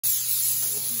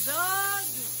Épisode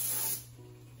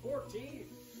 14.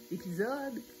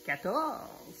 Épisode 14.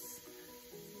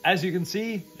 As you can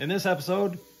see, in this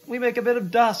episode, we make a bit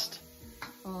of dust.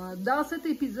 Dans cet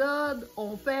épisode,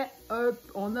 on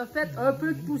a fait un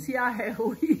peu de poussière,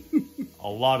 oui. A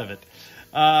lot of it.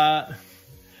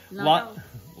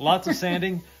 Lots of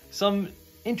sanding. Some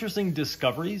interesting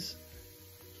discoveries.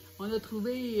 On a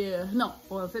trouvé... non,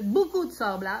 on a fait beaucoup de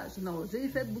sablage. Non, j'ai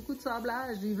fait beaucoup de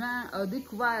sablage. Yvan a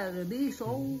découvert des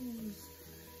choses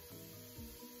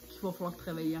qu'il va falloir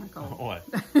travailler encore. Ouais.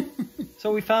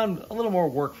 So we found a little more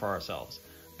work for ourselves.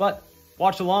 But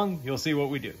watch along, you'll see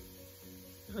what we do.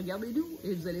 Regardez-nous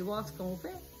et vous allez voir ce qu'on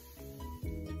fait.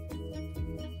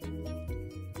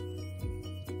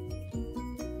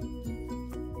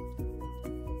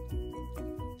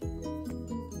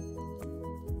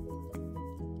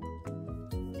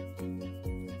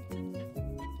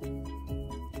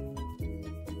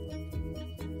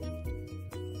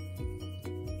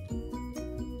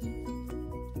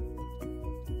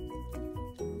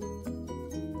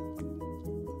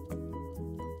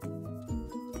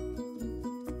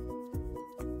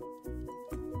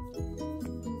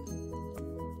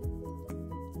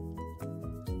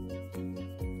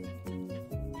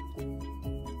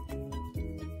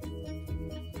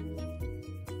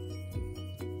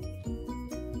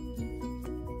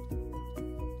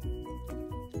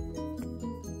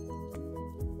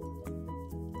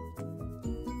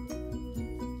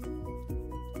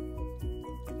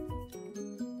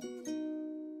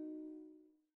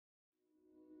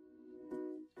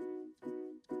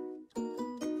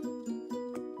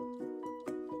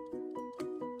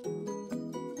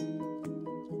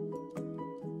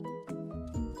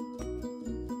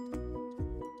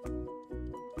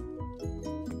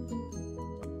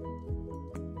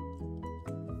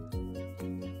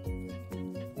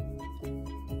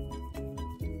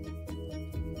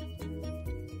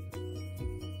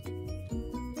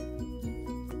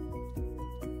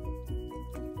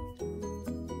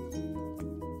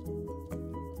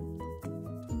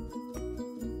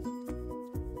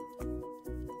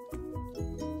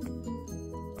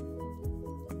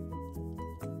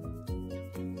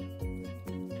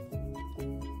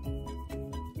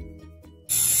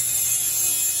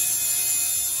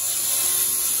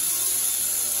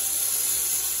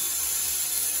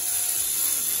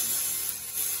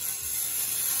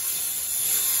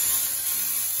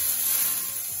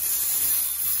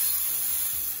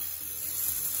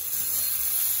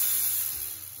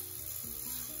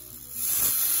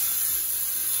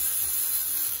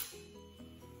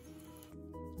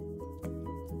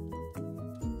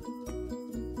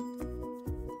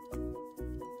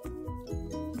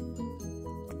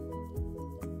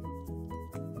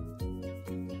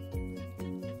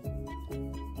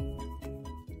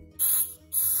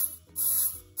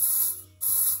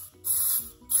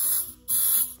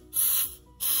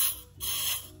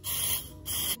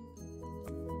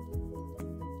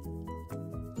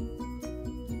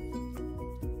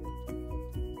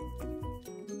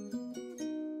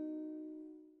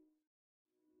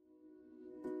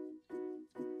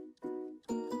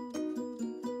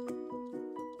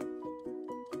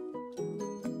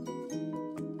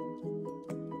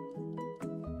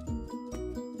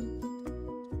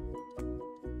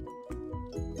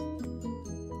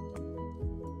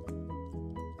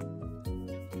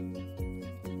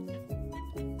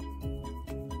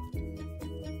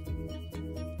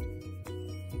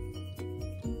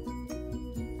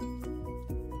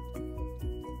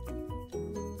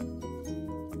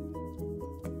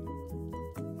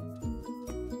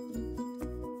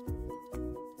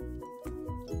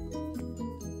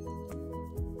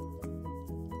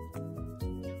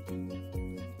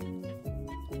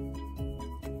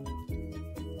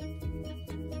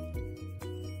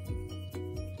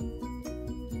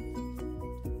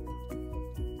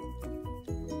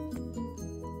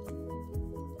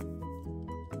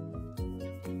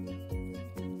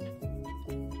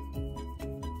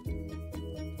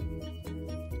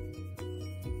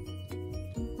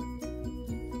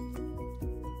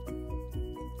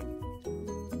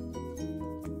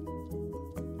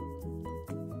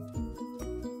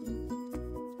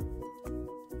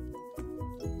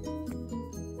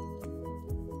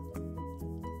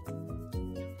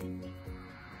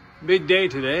 Big day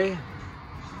today.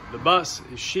 The bus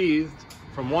is sheathed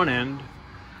from one end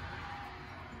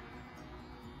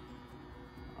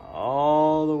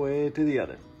all the way to the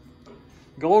other.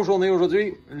 Grosse journée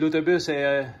aujourd'hui. L'autobus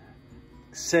est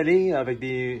scellé avec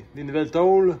des nouvelles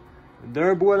tôles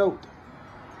d'un bout à l'autre.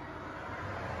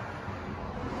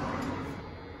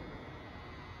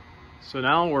 So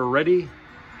now we're ready,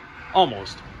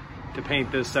 almost, to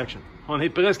paint this section. On est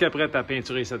presque prêt à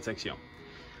peinturer cette section.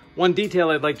 One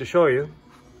detail I'd like to show you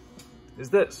is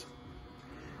this.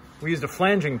 We used a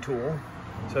flanging tool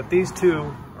so that these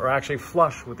two are actually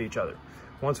flush with each other.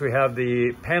 Once we have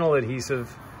the panel adhesive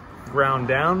ground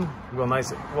down,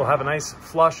 we'll have a nice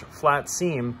flush, flat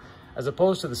seam, as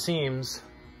opposed to the seams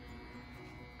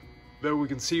that we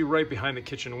can see right behind the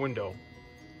kitchen window,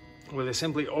 where they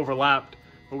simply overlapped,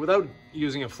 but without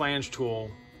using a flange tool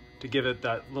to give it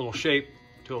that little shape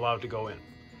to allow it to go in.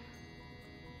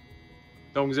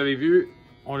 Donc vous avez vu,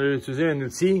 on a utilisé un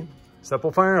outil, c'est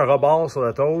pour faire un rebord sur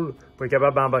la tôle, pour être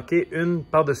capable d'embarquer une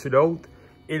par-dessus l'autre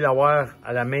et l'avoir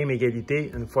à la même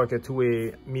égalité une fois que tout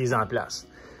est mis en place.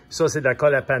 Ça, c'est de la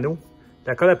colle à panneau.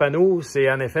 La colle à panneau, c'est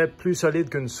en effet plus solide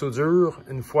qu'une soudure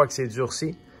une fois que c'est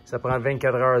durci. Ça prend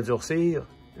 24 heures à durcir.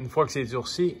 Une fois que c'est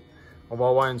durci, on va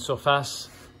avoir une surface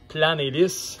plane et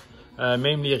lisse.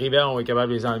 Même les rivets, on va être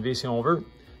capable de les enlever si on veut.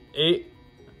 Et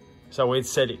ça va être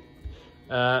scellé.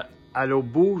 À l'autre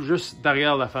bout, juste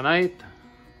derrière la fenêtre,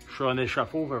 je suis en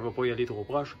échafaud, je ne vais pas y aller trop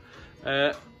proche.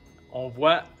 On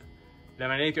voit la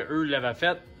manière qu'eux l'avaient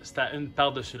faite, c'était une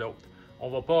par-dessus l'autre. On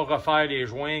ne va pas refaire les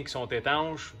joints qui sont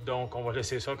étanches, donc on va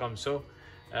laisser ça comme ça.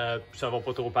 Ça ne va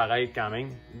pas trop paraître quand même.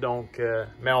 Donc,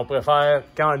 mais on préfère,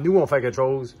 quand nous on fait quelque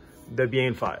chose, de bien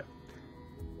le faire.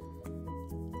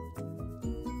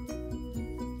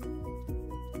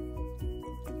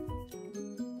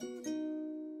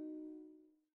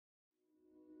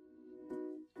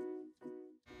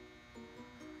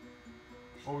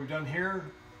 What we've done here,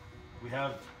 we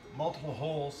have multiple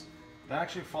holes that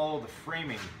actually follow the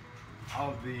framing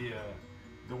of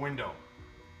the window.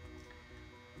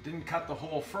 Didn't cut the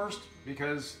hole first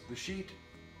because the sheet,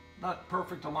 not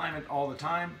perfect alignment all the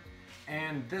time,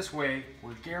 and this way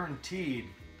we're guaranteed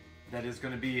that it's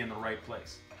going to be in the right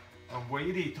place. Donc, vous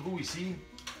voyez des trous ici,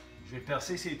 je vais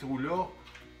percer ces trous-là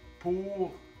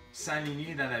pour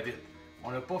s'aligner dans la vitre.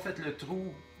 On n'a pas fait le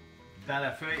trou dans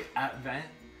la feuille avant,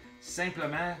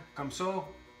 simplement comme ça,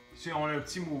 si on a un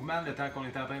petit mouvement le temps qu'on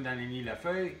est en train d'aligner la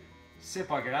feuille, c'est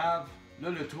pas grave. Là,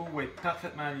 le trou va être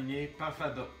parfaitement aligné,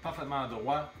 parfaitement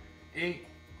droit et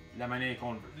la manière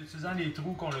qu'on le veut. En utilisant les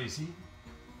trous qu'on a ici,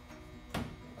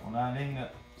 on aligne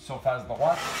notre surface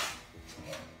droite.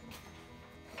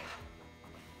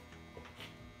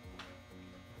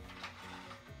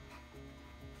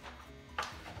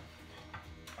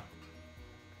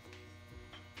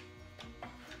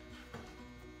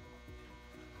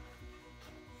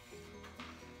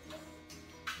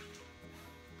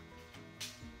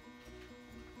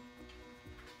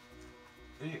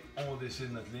 Et on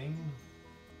dessine notre ligne.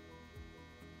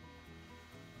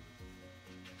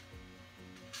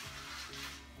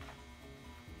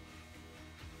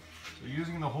 So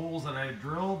using the holes that I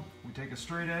drilled, we take a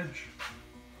straight edge.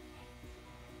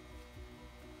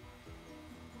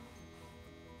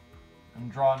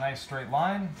 And draw a nice straight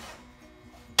line.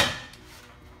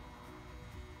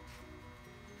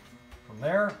 From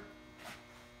there,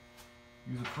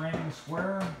 use a framing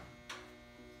square.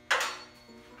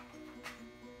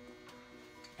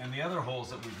 And the other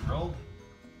holes that we drilled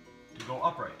to go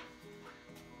upright.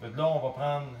 Donc là, on va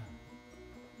prendre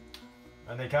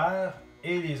un équerre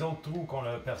et les autres trous qu'on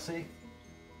a percés.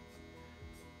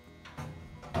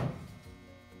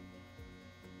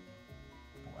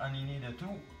 Pour aligner le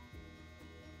tout.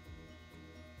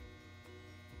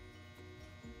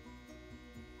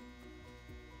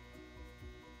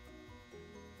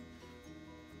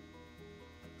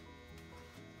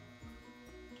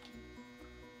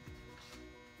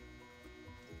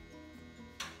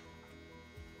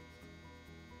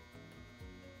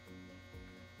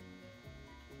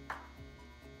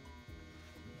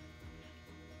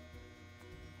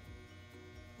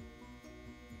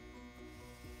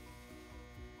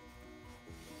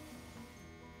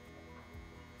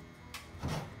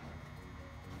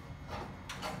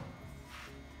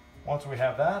 Once we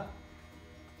have that,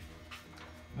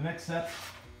 the next step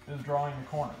is drawing the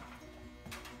corner.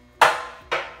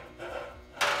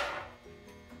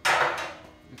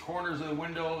 The corners of the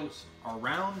windows are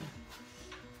round.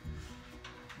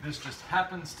 This just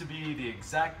happens to be the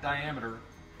exact diameter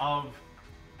of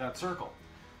that circle.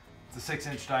 It's a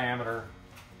 6-inch diameter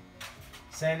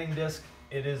sanding disc.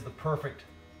 It is the perfect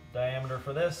diameter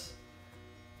for this.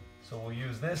 So we'll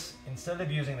use this instead of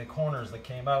using the corners that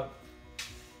came out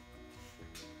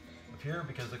here,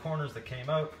 because the corners that came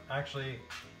out actually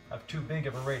have too big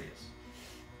of a radius.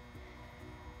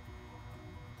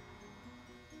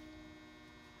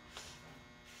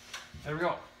 There we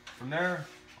go. From there,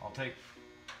 I'll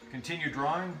continue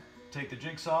drawing, take the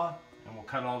jigsaw, and we'll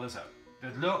cut all this out.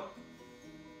 De là,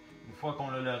 une fois qu'on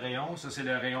a le rayon, ça c'est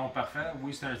le rayon parfait.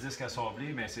 Oui, c'est un disque à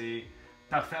sabler, mais c'est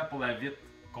parfait pour la vitre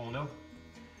qu'on a.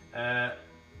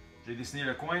 J'ai dessiné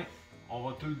le coin. On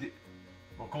va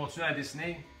continuer à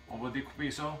dessiner. On va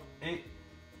découper ça et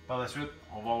par la suite,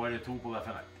 on va avoir le tour pour la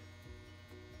fenêtre.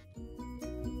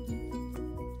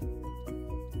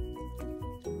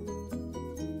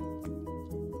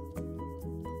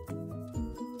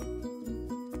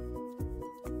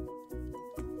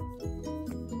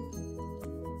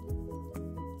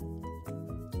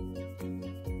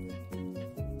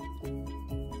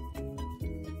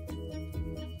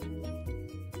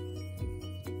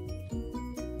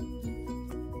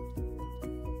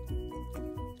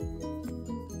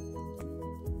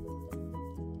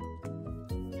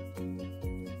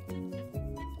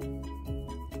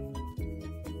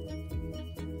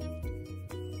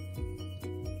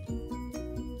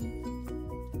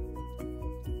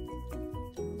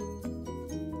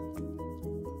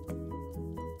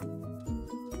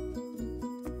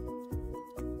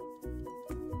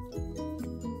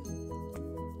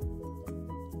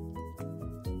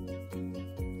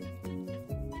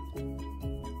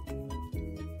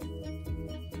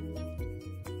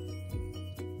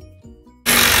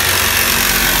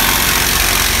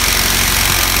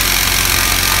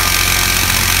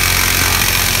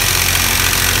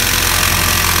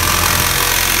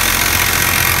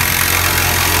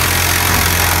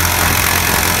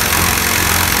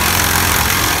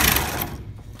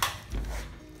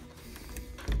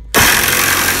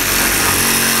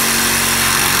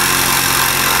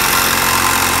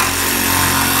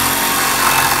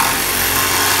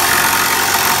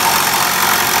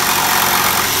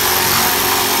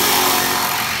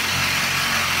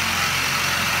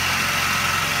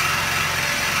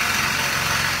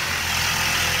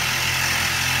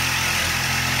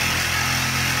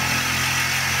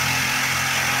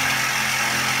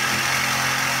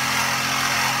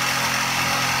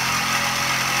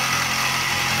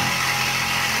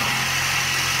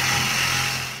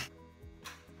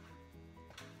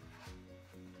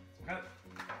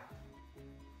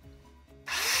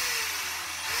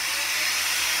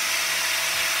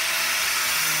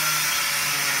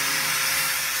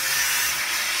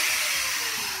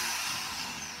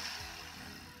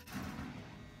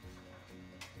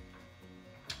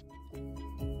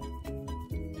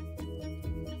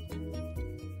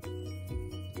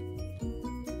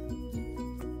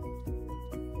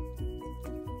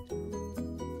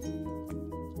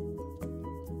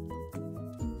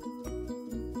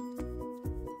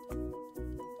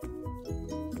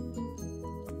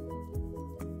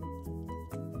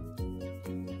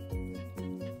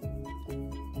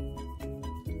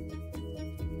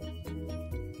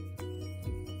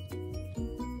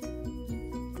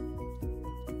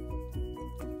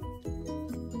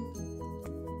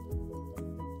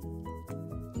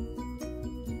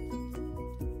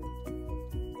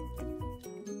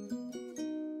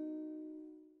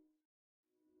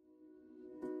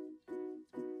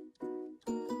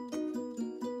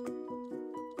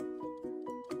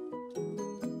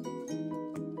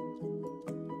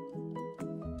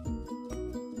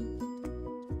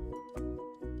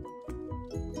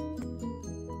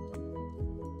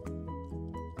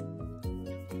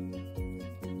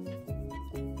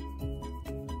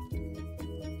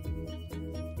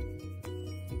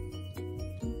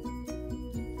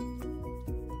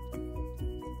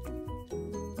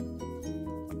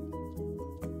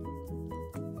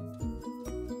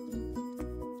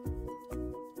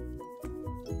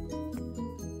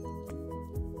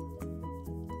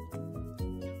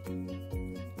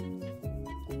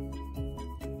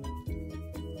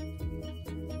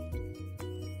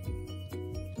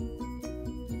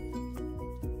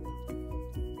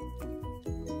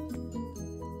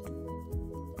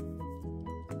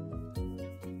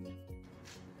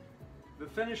 The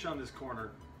finish on this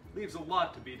corner leaves a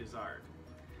lot to be desired.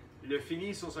 Le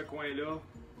fini sur ce coin-là,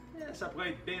 ça pourrait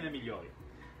être bien amélioré.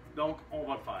 Donc, on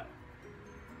va le faire.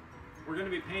 We're going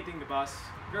to be painting the bus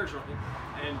very shortly,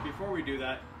 and before we do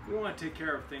that, we want to take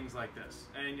care of things like this.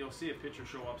 And you'll see a picture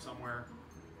show up somewhere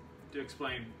to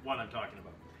explain what I'm talking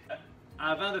about.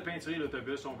 Avant de peinturer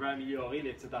l'autobus, on veut améliorer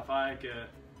les petites affaires que,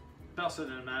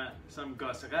 personnellement, ça me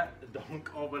gosserait, donc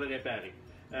on va le réparer.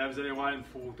 Vous allez voir une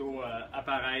photo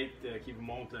apparaître qui vous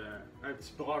montre un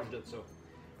petit proche de ça.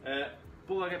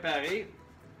 Pour le réparer,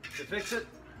 to fix it,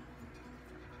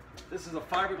 this is a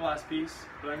fiberglass piece,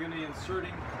 but I'm going to be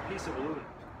inserting a piece of aluminum.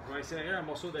 Je vais insérer un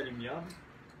morceau d'aluminium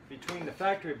between the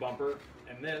factory bumper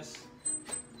and this,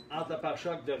 entre le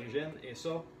pare-choc d'origine et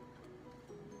ça,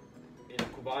 et le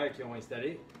couvert qu'ils ont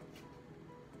installé.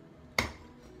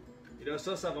 Et là,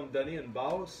 ça va me donner une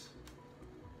base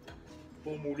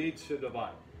pour mouler du fil de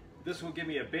verre. This will give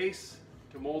me a base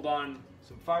to mold on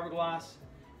some fiberglass,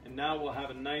 and now we'll have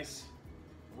a nice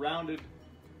rounded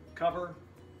cover,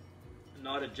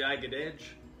 not a jagged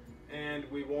edge, and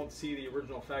we won't see the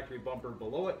original factory bumper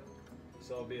below it,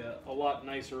 so it'll be a lot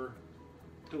nicer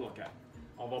to look at.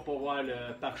 On va pas voir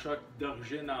le pare-choc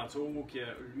d'origine en dessous, que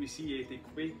lui-ci a été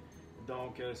coupé,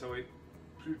 donc ça va être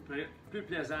plus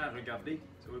plaisant à regarder,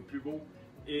 ça va être plus beau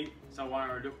et ça va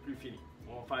avoir un look plus fini.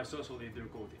 On va faire ça sur les deux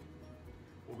côtés.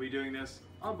 We'll be doing this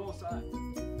on both sides.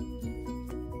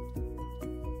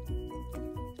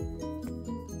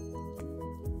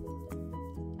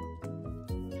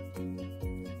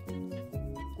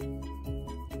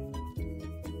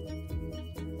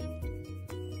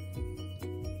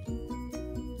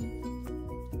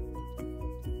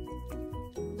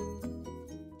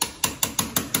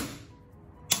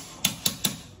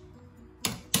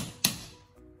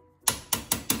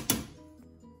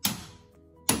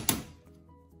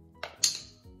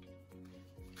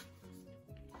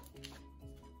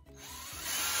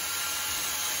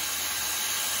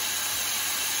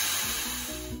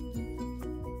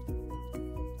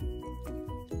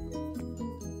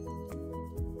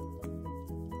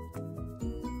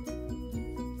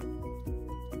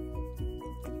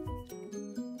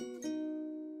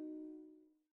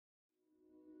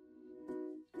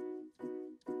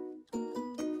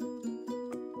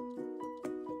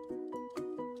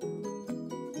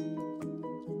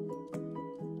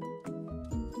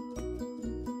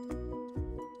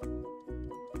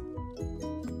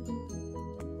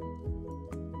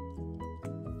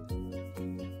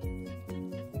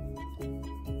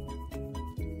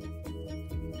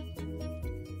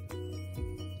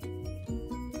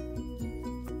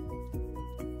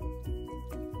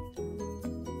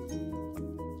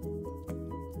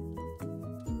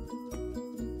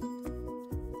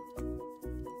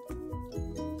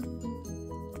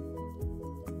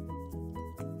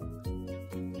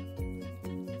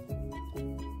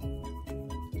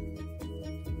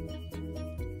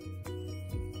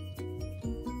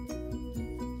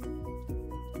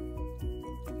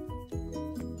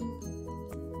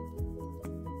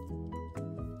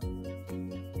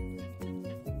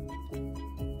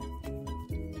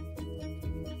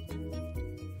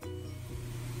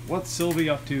 What's Sylvie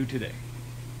up to today?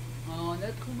 On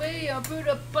a trouvé un peu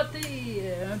le poté,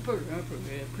 un peu,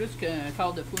 plus qu'un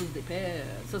quart de pouce d'épais.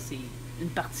 Ça, c'est une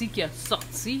partie qui a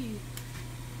sorti.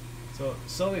 So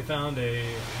Sylvie found a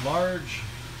large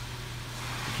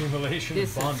accumulation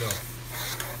of Bondo.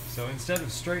 So instead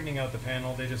of straightening out the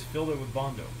panel, they just filled it with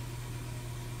Bondo.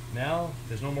 Now,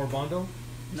 there's no more Bondo.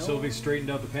 No. Sylvie straightened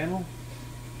out the panel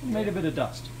and made a bit of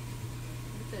dust.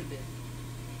 A little bit.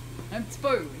 Un petit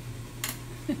peu, oui.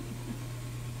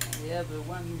 We have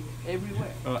one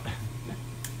everywhere.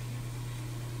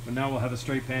 But now we'll have a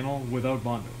straight panel without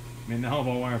Bondo. Maintenant, on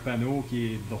va avoir un panneau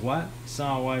qui est droit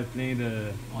sans avoir plein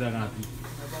de remplis.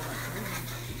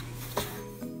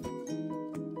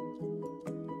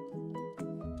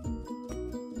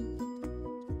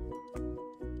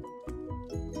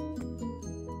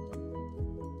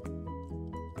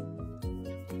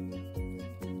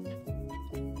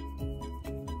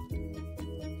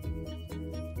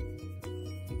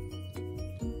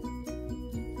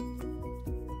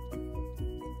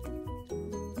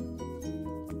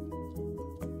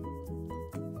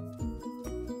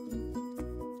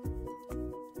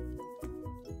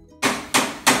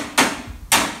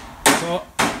 So,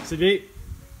 Sylvie,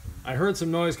 I heard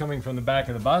some noise coming from the back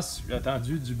of the bus. J'ai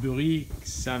entendu du bruit qui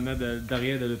s'en venait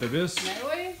derrière de l'autobus. Ben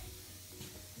oui.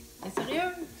 Mais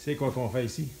sérieux? C'est quoi qu'on fait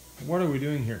ici? What are we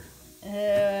doing here?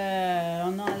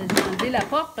 On a enlevé la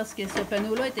porte parce que ce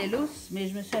panneau-là était lousse, mais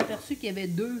je me suis aperçu qu'il y avait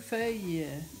deux feuilles.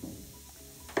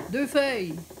 Deux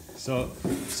feuilles. So,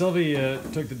 Sylvie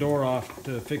took the door off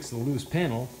to fix the loose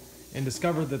panel and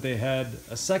discovered that they had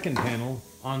a second panel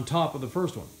on top of the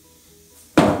first one.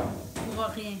 Pour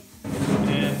rien.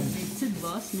 And Des petites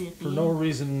bosses, mais for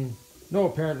rien. no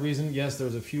apparent reason, yes,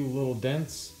 there's a few little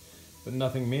dents, but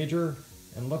nothing major.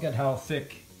 And look at how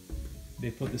thick they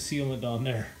put the sealant on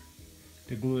there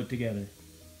to glue it together.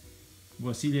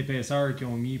 Voici l'épaisseur qu'ils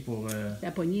ont mis pour...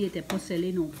 La poignée n'était pas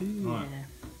scellée non plus. Ouais.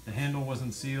 The handle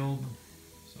wasn't sealed,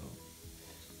 so...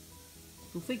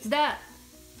 We'll fix that.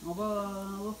 On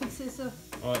va fixer ça.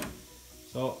 Alright,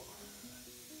 so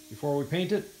before we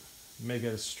paint it, make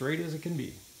it as straight as it can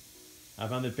be.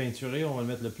 Avant de le peinturer, on va le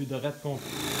mettre le plus droit qu'on peut.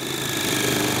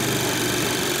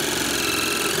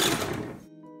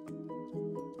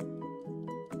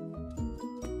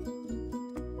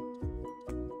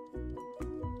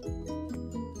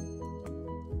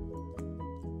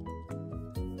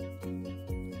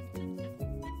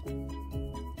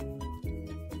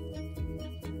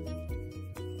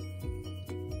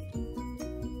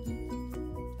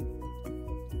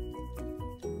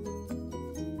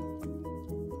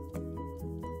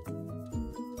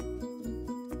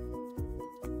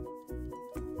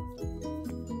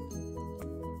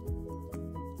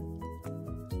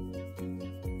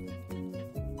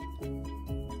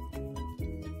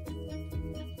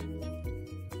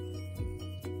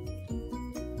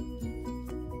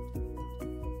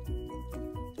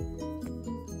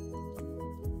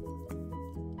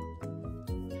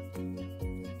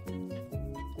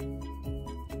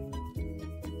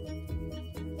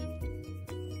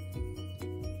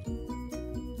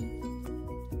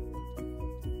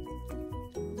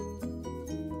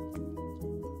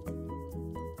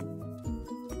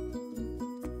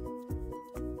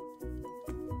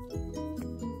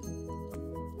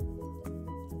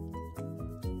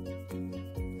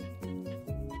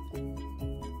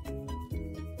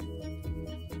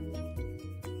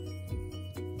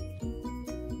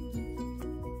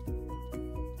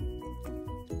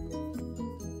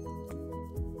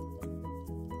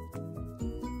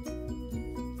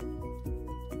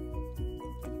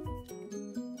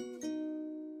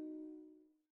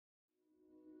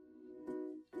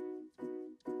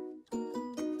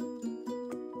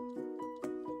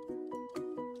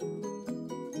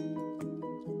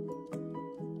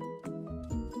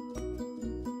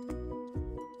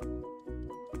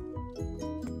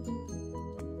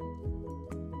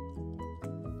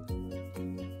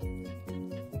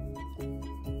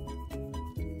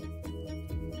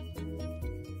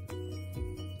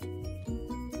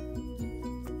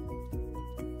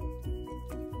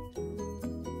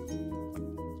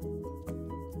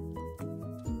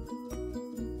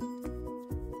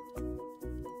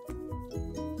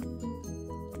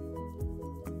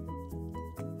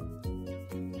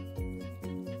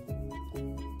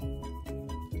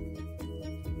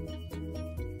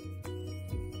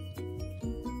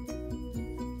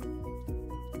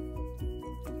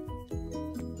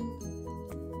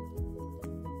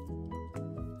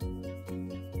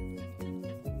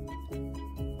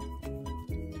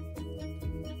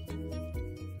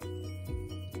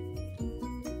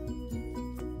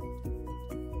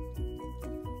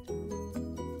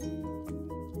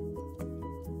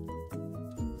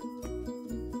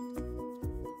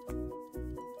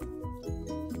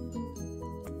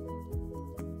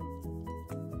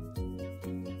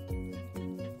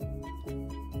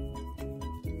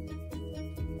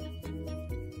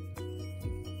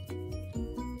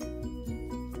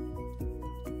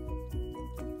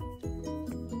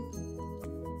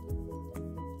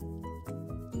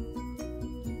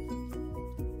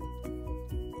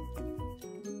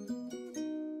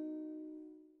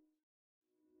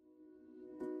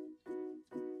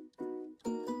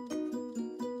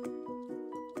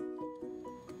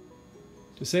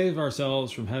 To save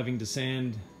ourselves from having to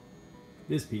sand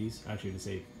this piece, actually to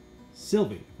save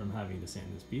Sylvie from having to sand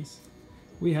this piece,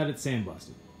 we had it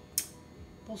sandblasted.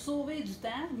 Pour sauver du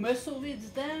temps, me sauver du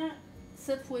temps,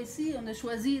 cette fois-ci, on a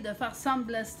choisi de faire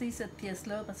sandblaster cette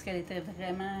pièce-là parce qu'elle était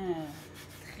vraiment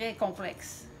très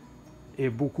complexe. Et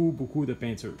beaucoup de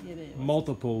peinture.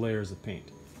 Multiple layers of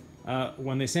paint.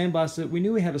 When they sandblasted it, we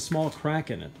knew we had a small crack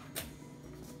in it.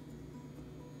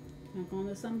 Donc on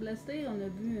a sandblasté, on a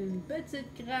vu une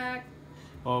petite craque.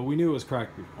 Oh, we knew it was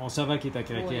cracked before. On savait qu'il était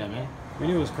craqué avant. We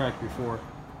knew it was cracked before.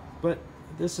 But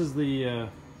this is the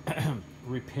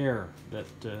repair that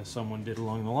someone did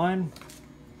along the line.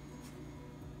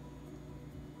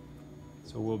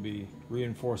 So we'll be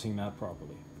reinforcing that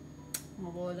properly. On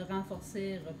va le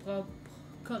renforcer propre,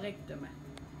 correctement.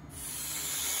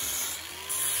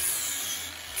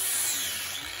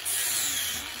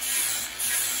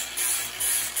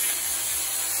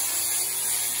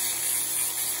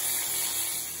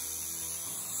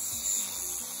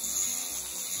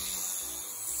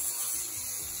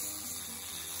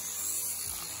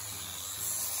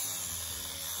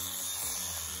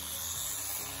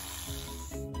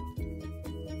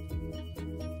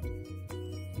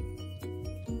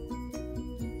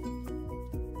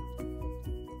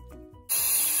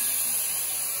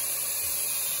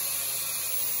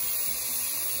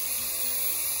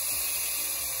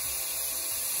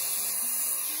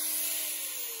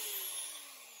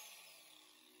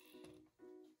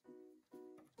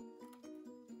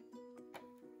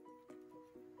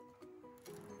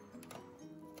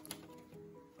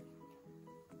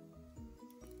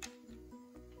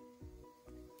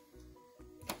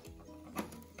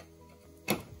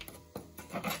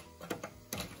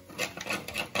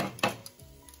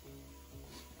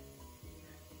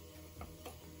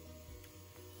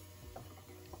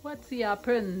 What's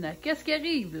happen? Qu'est-ce qui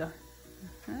arrive là?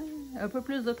 Hein? Un peu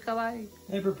plus de travail.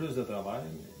 Un peu plus de travail,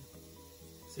 mais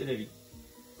c'est la vie.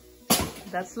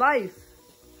 That's life.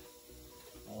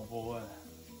 On va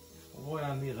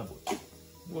en venir à bout.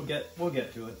 We'll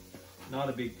get to it. Not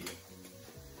a big deal.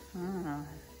 Ah,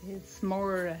 it's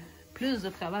more. Plus de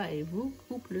travail,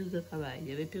 beaucoup plus de travail. Il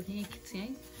n'y avait plus rien qui tient.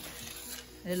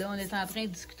 Et là, on est en train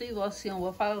de discuter, voir si on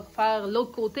va faire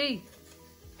l'autre côté.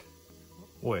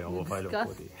 Oui, on va faire l'autre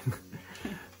côté.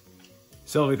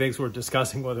 Sylvie thinks we're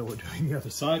discussing whether we're doing the other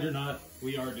side or not.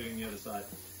 We are doing the other side.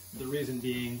 The reason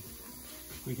being,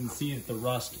 we can see that the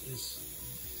rust is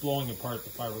blowing apart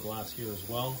the fiberglass here as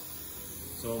well.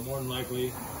 So more than likely,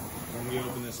 when we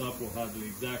open this up, we'll have the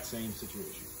exact same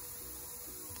situation.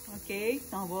 OK,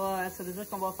 ça veut dire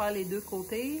qu'on va faire les deux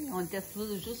côtés. On était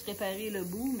supposé juste réparer le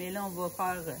bout, mais là, on va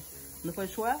faire... On n'a pas le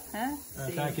choix, hein? Un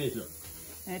temps qu'être là.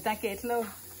 Un temps qu'être là.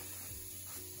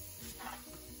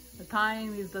 The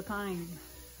time is the time.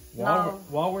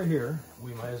 While we're here,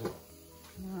 we might as well.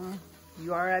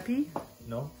 You are happy?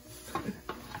 No.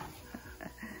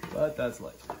 But that's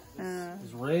life.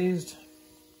 It's raised,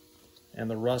 and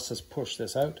the rust has pushed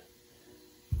this out.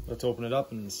 Let's open it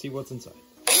up and see what's inside.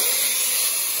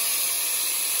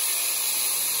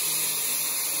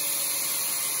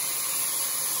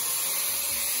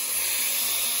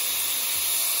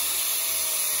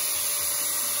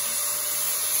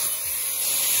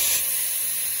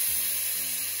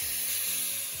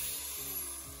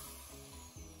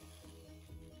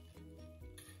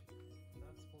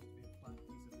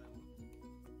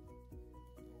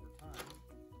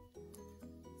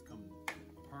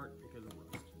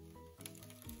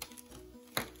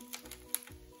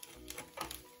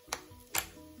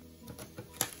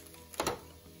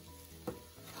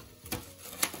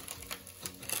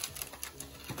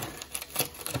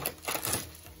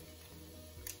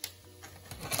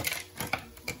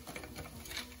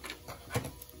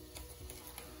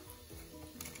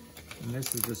 And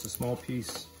this is just a small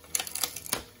piece,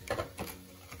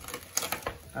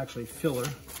 actually filler.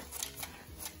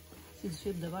 C'est du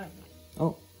fibre de verre.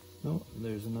 Oh, no,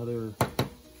 there's another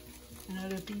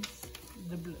piece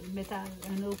de métal,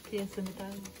 une autre pièce de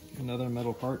métal. Another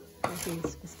metal part. Okay,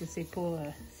 c'est parce que c'est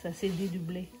pas, ça s'est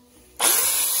dédoublé.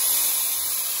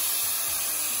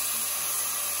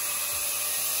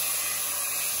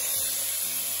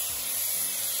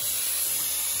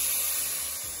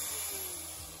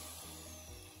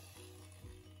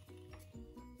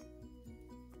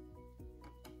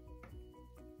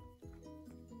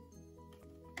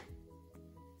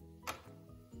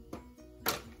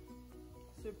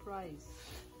 Surprise.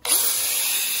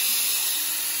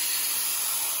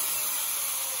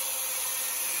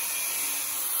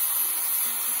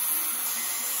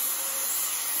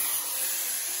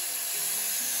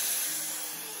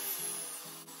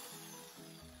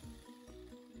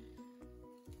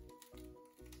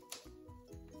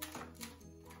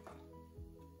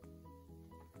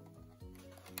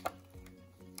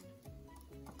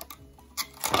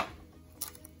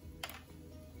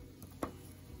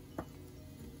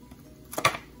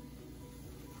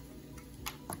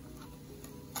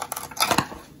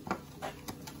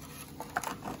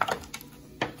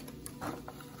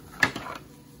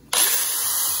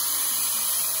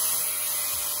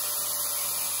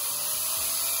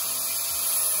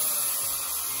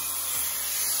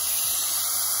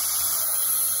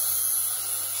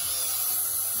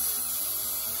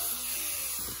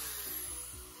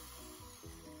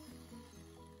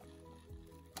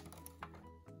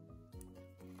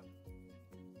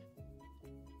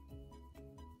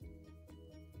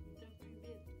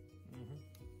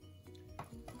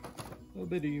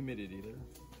 little bit of humidity there.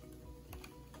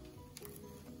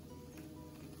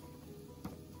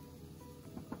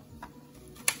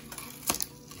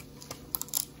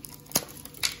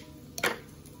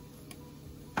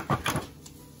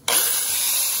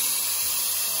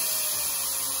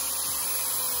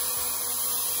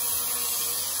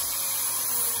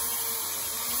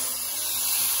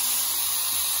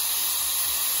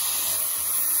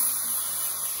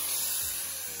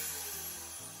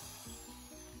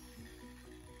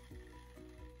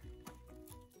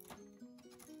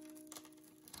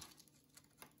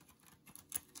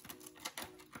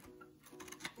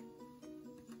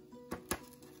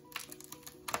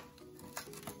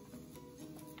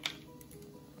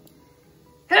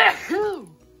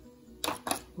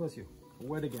 Bless you.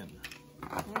 Wet again.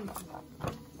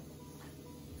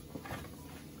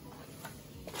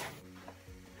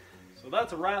 So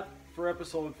that's a wrap for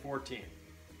episode 14.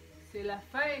 C'est la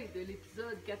fin de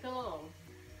l'épisode 14.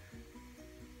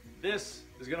 This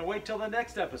is going to wait till the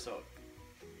next episode.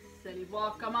 Vous allez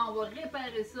voir comment on va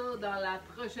réparer ça dans la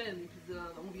prochaine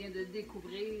épisode. On vient de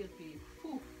découvrir, puis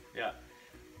fou. Yeah.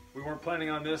 We weren't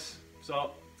planning on this,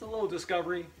 so it's a little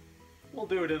discovery. We'll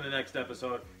do it in the next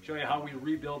episode, show you how we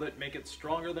rebuild it, make it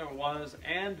stronger than it was,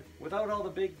 and without all the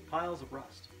big piles of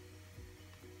rust.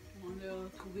 On a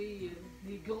trouvé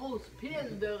des grosses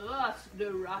piles de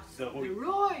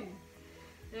rouille.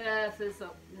 C'est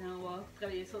ça. On va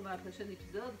travailler ça dans le prochain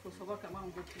épisode. Il faut savoir comment on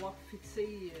va pouvoir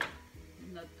fixer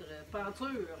notre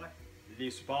peinture.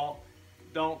 Les supports.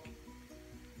 Donc,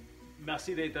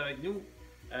 merci d'être avec nous.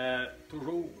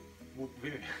 Toujours, vous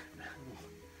pouvez...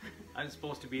 I'm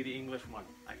supposed to be the English one.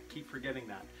 I keep forgetting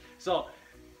that. So,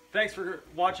 thanks for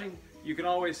watching. You can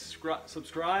always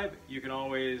subscribe. You can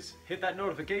always hit that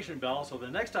notification bell so the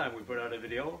next time we put out a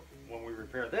video, when we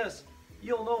repair this,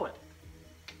 you'll know it.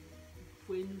 Vous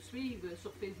pouvez nous suivre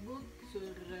sur Facebook, sur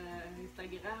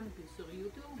Instagram et sur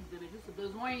YouTube. Vous avez juste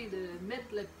besoin de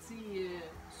mettre le petit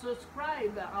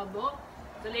subscribe en bas.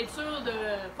 Vous allez être sûr de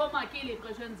ne pas manquer les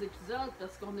prochains épisodes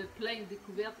parce qu'on a plein de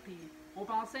découvertes. Puis on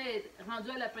pensait être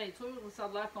rendu à la peinture, ça a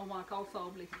l'air qu'on va encore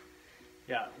sabler.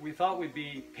 Yeah, we thought we'd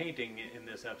be painting in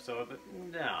this episode, but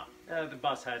no, the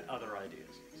bus had other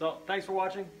ideas. So, thanks for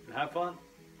watching and have fun.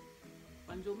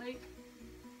 Bonne journée.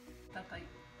 Ta tête.